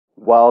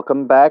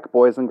Welcome back,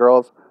 boys and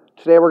girls.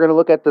 Today we're going to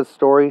look at the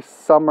story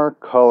Summer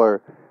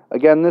Color.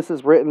 Again, this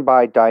is written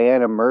by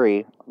Diana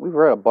Murray. We've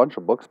read a bunch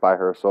of books by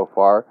her so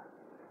far,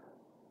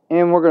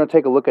 and we're going to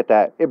take a look at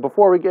that.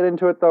 Before we get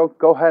into it, though,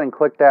 go ahead and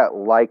click that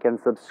like and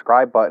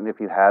subscribe button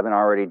if you haven't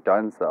already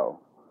done so.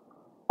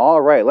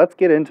 Alright, let's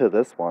get into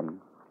this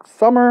one.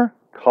 Summer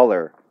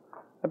Color.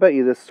 I bet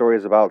you this story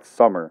is about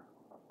summer.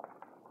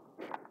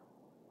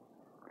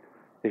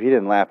 If you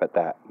didn't laugh at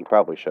that, you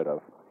probably should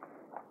have.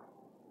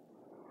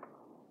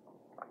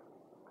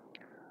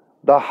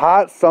 The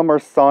hot summer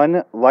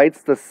sun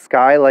lights the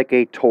sky like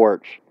a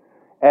torch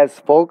as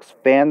folks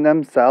fan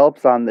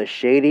themselves on the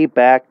shady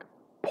back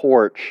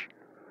porch.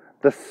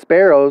 The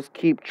sparrows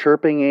keep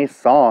chirping a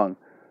song,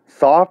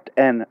 soft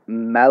and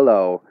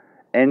mellow,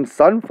 and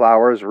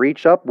sunflowers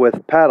reach up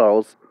with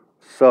petals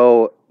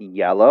so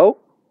yellow.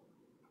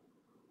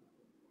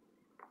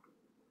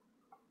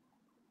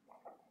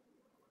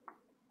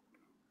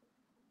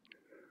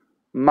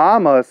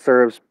 Mama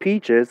serves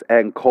peaches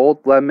and cold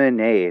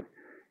lemonade.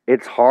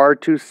 It's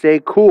hard to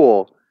stay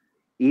cool,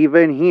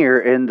 even here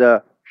in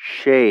the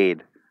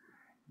shade.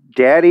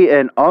 Daddy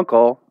and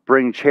Uncle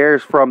bring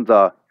chairs from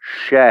the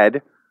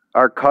shed.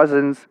 Our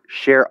cousins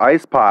share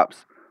ice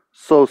pops,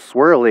 so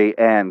swirly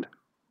and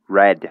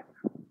red.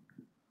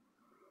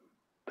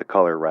 The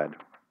color red,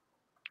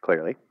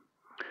 clearly.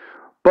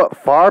 But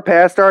far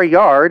past our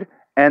yard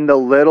and the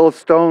little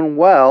stone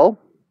well.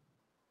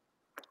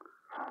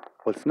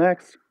 What's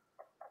next?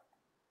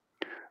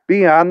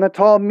 Beyond the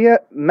tall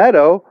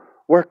meadow,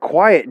 where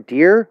quiet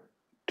deer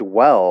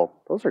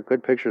dwell. Those are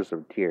good pictures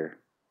of deer.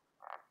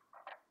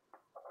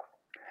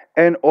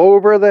 And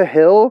over the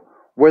hill,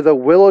 where the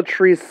willow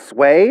trees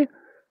sway,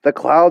 the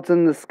clouds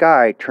in the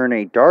sky turn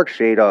a dark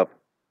shade of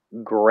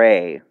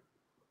gray.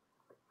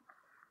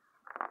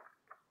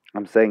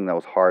 I'm saying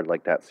those hard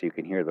like that so you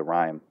can hear the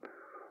rhyme.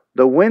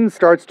 The wind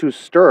starts to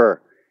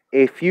stir,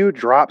 a few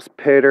drops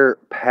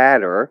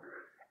pitter-patter,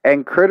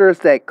 and critters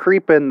that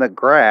creep in the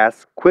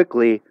grass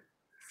quickly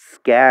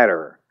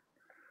scatter.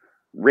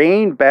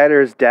 Rain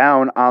batters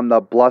down on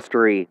the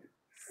blustery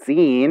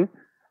scene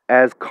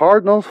as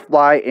cardinals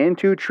fly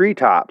into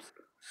treetops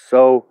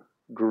so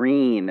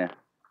green.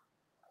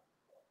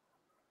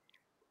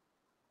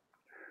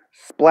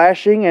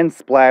 Splashing and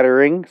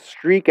splattering,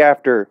 streak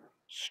after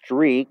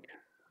streak,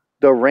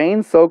 the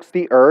rain soaks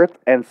the earth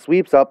and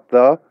sweeps up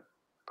the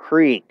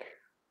creek,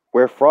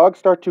 where frogs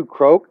start to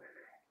croak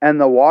and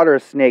the water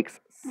snakes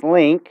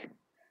slink,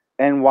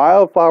 and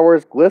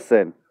wildflowers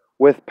glisten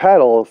with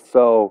petals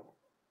so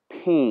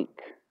pink.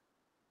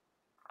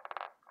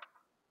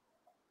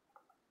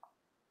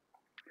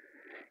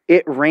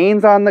 It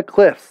rains on the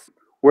cliffs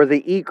where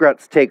the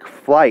egrets take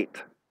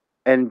flight,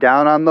 and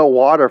down on the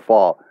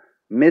waterfall,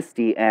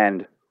 misty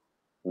and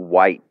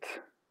white.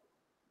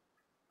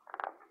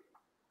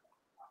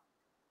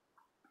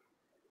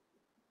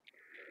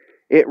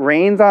 It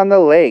rains on the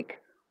lake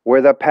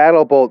where the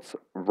paddle boats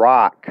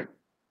rock,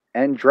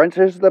 and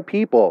drenches the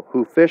people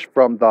who fish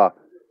from the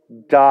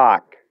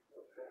dock.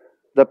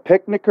 The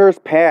picnickers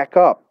pack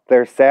up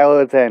their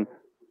salads and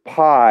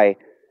pie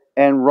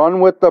and run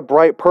with the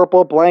bright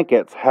purple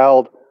blankets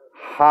held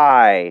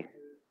high.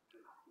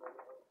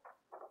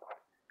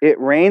 It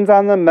rains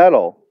on the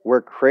meadow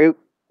where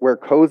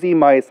cozy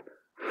mice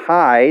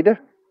hide.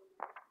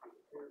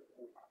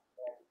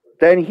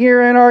 Then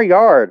here in our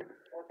yard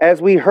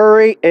as we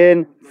hurry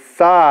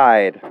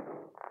inside.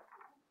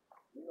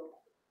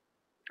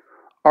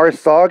 Our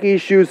soggy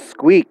shoes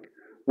squeak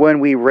when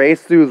we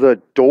race through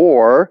the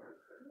door.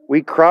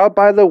 We crowd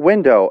by the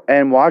window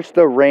and watch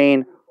the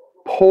rain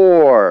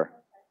pour.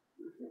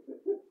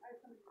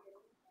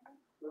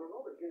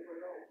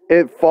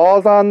 It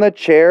falls on the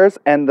chairs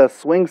and the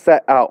swing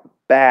set out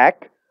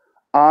back,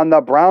 on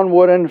the brown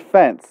wooden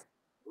fence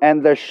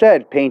and the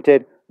shed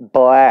painted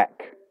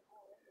black.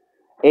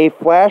 A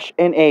flash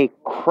and a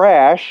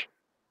crash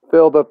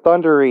fill the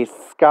thundery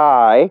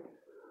sky,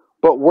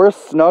 but we're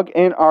snug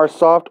in our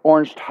soft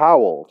orange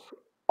towels,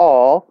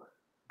 all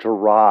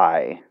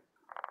dry.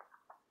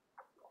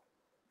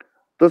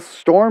 The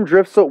storm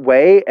drifts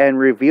away and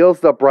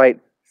reveals the bright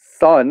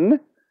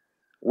sun.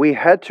 We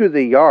head to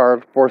the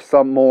yard for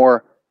some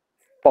more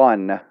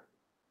fun.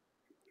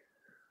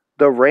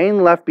 The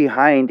rain left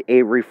behind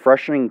a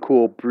refreshing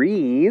cool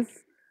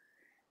breeze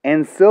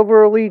and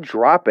silvery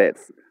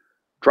droplets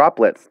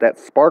that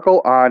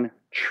sparkle on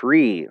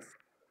trees,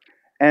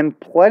 and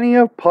plenty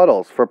of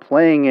puddles for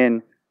playing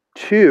in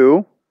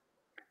too,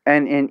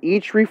 and in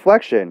each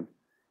reflection,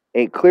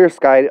 a clear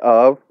sky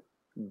of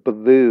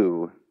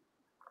blue.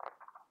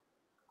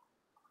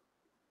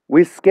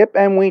 We skip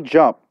and we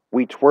jump,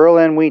 we twirl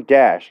and we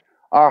dash.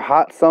 Our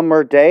hot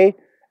summer day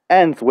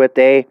ends with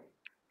a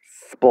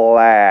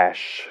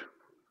splash.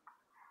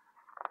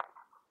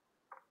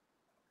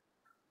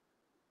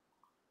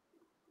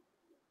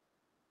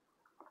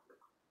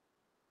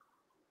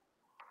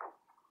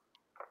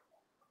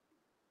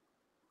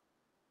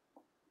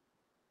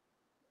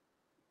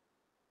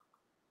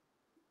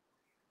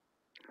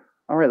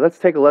 All right, let's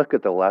take a look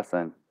at the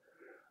lesson.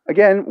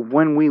 Again,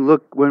 when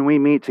we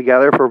meet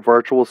together for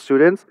virtual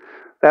students,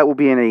 that will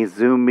be in a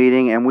Zoom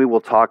meeting, and we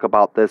will talk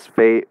about this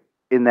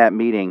in that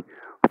meeting.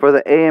 For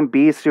the A and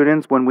B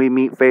students, when we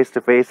meet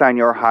face-to-face on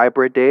your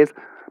hybrid days,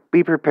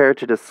 be prepared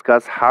to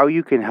discuss how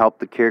you can help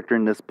the character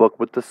in this book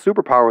with the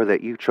superpower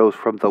that you chose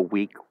from the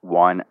week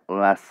 1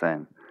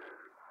 lesson.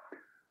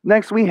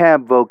 Next, we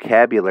have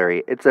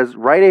vocabulary. It says,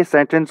 write a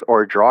sentence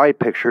or draw a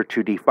picture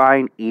to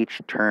define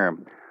each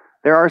term.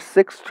 There are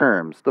 6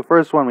 terms. The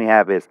first one we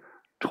have is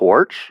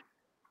torch,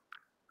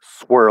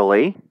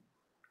 swirly,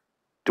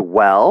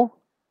 dwell,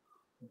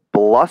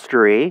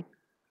 blustery,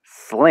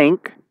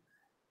 slink,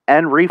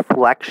 and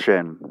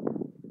reflection.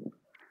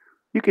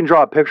 You can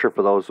draw a picture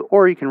for those,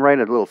 or you can write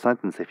a little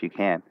sentence if you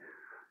can.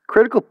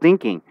 Critical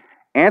thinking.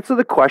 Answer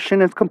the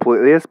question as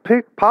completely as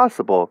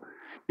possible.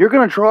 You're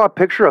going to draw a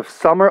picture of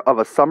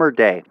a summer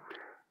day.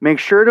 Make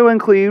sure to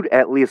include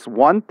at least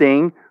one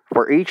thing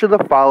for each of the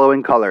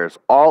following colors,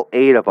 all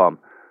 8 of them.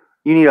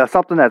 You need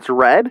something that's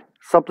red,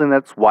 something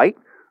that's white,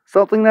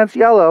 something that's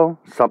yellow,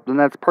 something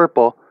that's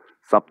purple,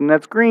 something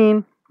that's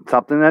green,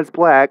 something that's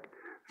black,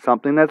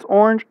 something that's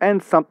orange,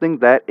 and something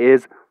that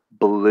is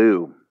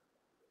blue.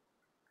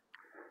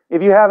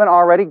 If you haven't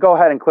already, go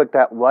ahead and click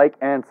that like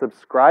and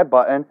subscribe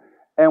button,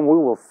 and we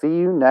will see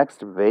you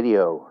next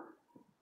video.